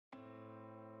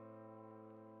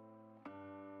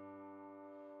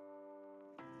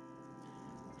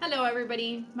Hello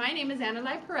everybody, my name is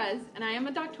Analay Perez and I am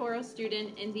a doctoral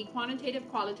student in the Quantitative,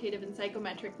 Qualitative, and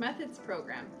Psychometric Methods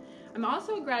program. I'm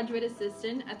also a graduate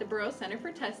assistant at the Buros Center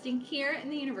for Testing here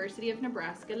in the University of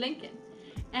Nebraska-Lincoln.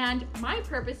 And my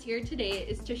purpose here today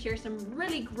is to share some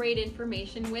really great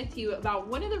information with you about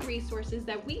one of the resources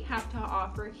that we have to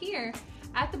offer here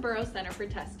at the Buros Center for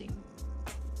Testing.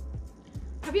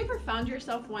 Have you ever found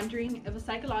yourself wondering if a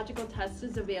psychological test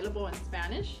is available in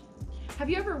Spanish? Have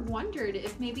you ever wondered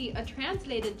if maybe a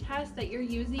translated test that you're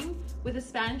using with a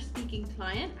Spanish-speaking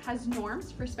client has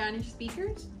norms for Spanish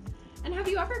speakers? And have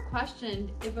you ever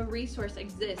questioned if a resource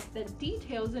exists that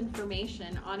details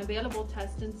information on available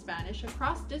tests in Spanish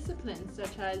across disciplines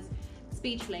such as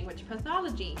speech-language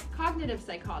pathology, cognitive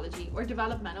psychology, or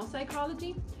developmental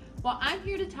psychology? Well, I'm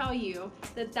here to tell you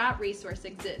that that resource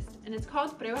exists, and it's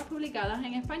called Pruebas Publicadas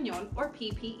en Español, or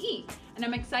PPE, and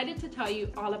I'm excited to tell you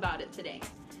all about it today.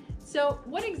 So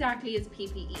what exactly is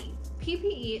PPE?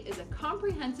 PPE is a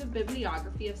comprehensive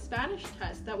bibliography of Spanish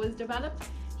tests that was developed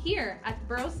here at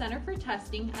the Buros Center for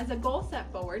Testing as a goal set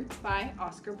forward by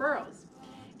Oscar Burroughs.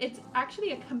 It's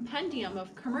actually a compendium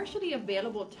of commercially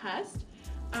available tests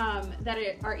that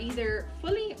are either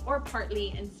fully or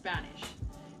partly in Spanish.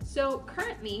 So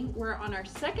currently we're on our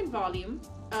second volume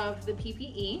of the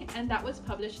PPE, and that was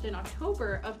published in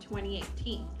October of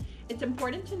 2018. It's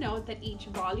important to note that each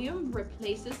volume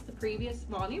replaces the previous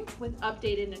volume with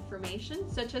updated information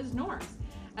such as norms,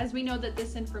 as we know that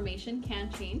this information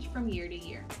can change from year to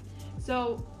year.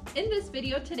 So in this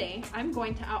video today, I'm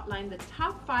going to outline the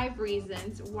top 5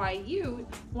 reasons why you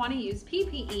want to use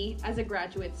PPE as a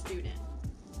graduate student.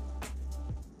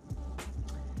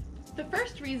 The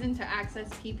first reason to access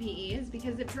PPE is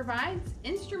because it provides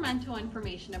instrumental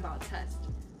information about tests.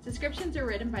 Descriptions are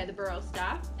written by the Buros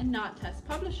staff and not test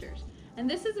publishers. And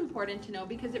this is important to know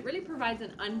because it really provides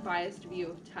an unbiased view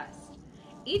of tests.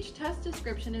 Each test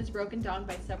description is broken down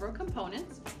by several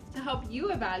components to help you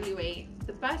evaluate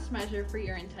the best measure for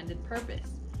your intended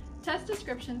purpose. Test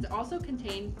descriptions also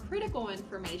contain critical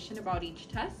information about each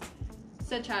test,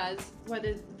 such as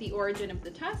whether the origin of the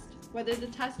test, whether the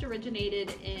test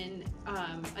originated in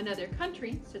another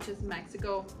country, such as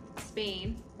Mexico,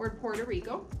 Spain, or Puerto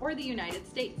Rico, or the United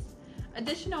States.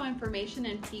 Additional information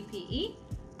in PPE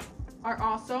are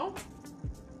also,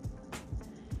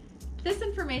 this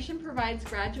information provides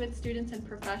graduate students and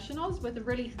professionals with a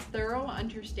really thorough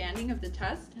understanding of the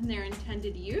test and their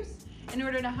intended use in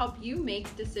order to help you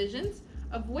make decisions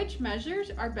of which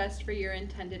measures are best for your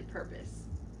intended purpose.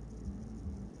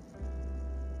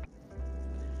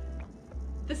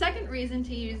 The second reason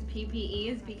to use PPE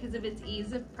is because of its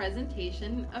ease of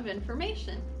presentation of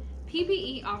information.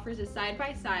 PPE offers a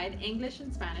side-by-side English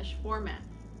and Spanish format.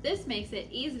 This makes it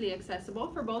easily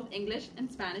accessible for both English and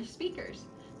Spanish speakers.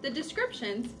 The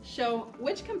descriptions show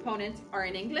which components are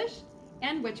in English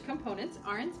and which components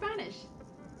are in Spanish.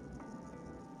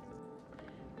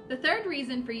 The third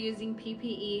reason for using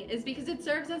PPE is because it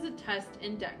serves as a test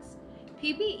index.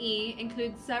 PPE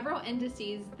includes several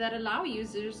indices that allow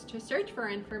users to search for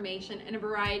information in a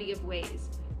variety of ways.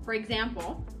 For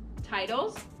example,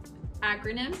 titles,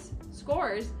 acronyms,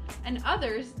 scores, and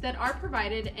others that are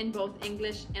provided in both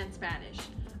English and Spanish.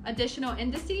 Additional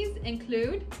indices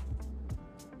include.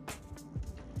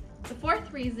 The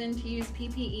fourth reason to use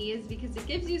PPE is because it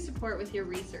gives you support with your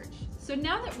research. So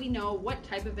now that we know what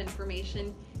type of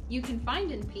information you can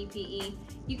find in PPE,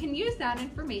 you can use that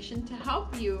information to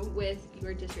help you with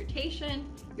your dissertation,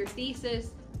 your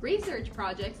thesis, research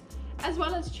projects, as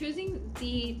well as choosing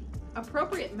the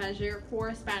appropriate measure for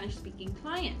a Spanish-speaking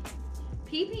client.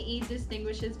 PPE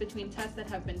distinguishes between tests that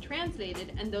have been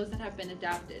translated and those that have been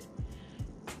adapted.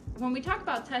 When we talk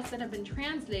about tests that have been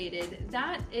translated,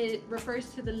 it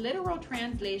refers to the literal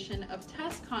translation of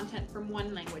test content from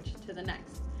one language to the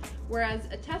next. Whereas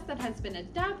a test that has been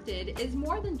adapted is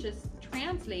more than just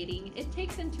translating. It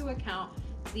takes into account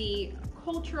the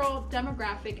cultural,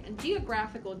 demographic, and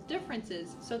geographical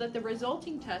differences so that the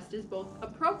resulting test is both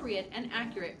appropriate and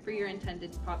accurate for your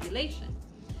intended population.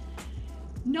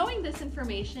 Knowing this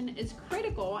information is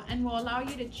critical and will allow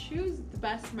you to choose the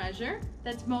best measure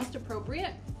that's most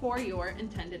appropriate for your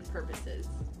intended purposes.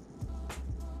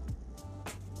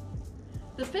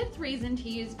 The fifth reason to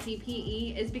use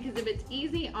PPE is because of its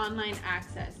easy online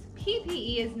access.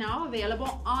 PPE is now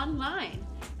available online.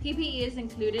 PPE is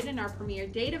included in our Premier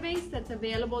database that's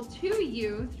available to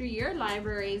you through your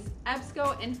library's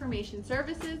EBSCO Information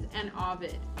Services and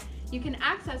Ovid. You can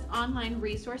access online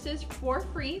resources for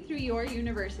free through your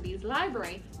university's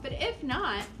library, but if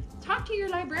not, talk to your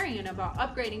librarian about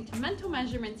upgrading to Mental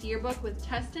Measurements Yearbook with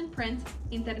Test and Print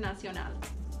Internacional.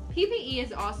 PPE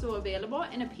is also available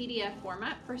in a PDF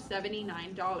format for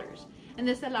 $79, and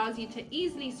this allows you to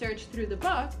easily search through the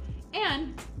book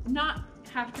and not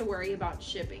have to worry about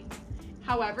shipping.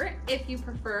 However, if you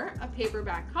prefer a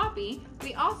paperback copy,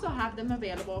 we also have them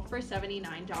available for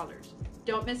 $79.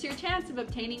 Don't miss your chance of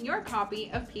obtaining your copy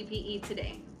of PPE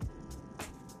today.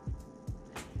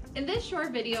 In this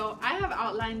short video, I have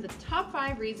outlined the top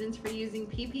 5 reasons for using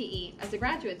PPE as a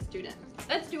graduate student.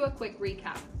 Let's do a quick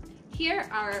recap. Here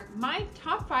are my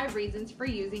top 5 reasons for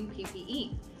using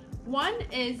PPE. 1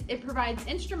 is it provides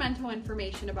instrumental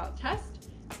information about tests.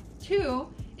 2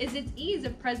 is its ease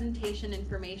of presentation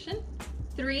information.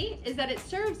 3 is that it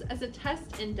serves as a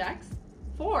test index.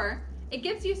 4, it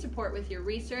gives you support with your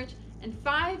research. And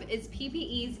 5 is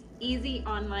PPE's easy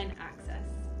online access.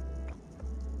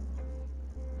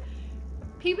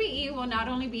 PPE will not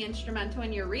only be instrumental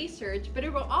in your research, but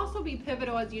it will also be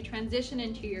pivotal as you transition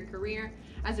into your career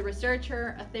as a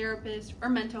researcher, a therapist, or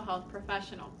mental health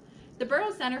professional. The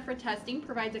Buros Center for Testing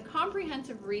provides a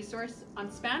comprehensive resource on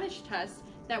Spanish tests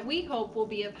that we hope will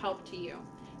be of help to you.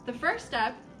 The first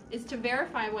step is to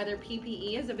verify whether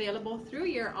PPE is available through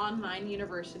your online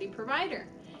university provider.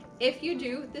 If you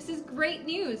do, this is great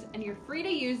news and you're free to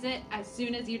use it as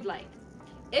soon as you'd like.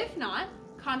 If not,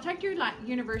 contact your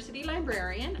university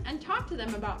librarian and talk to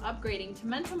them about upgrading to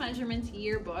Mental Measurements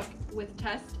Yearbook with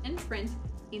Test and Print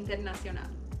Internacional.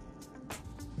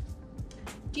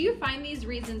 Do you find these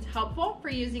reasons helpful for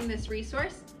using this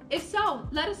resource? If so,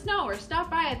 let us know or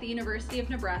stop by at the University of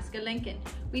Nebraska-Lincoln.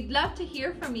 We'd love to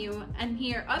hear from you and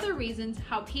hear other reasons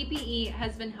how PPE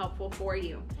has been helpful for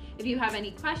you. If you have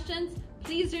any questions,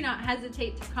 please do not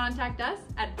hesitate to contact us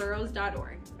at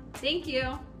buros.org. Thank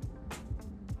you.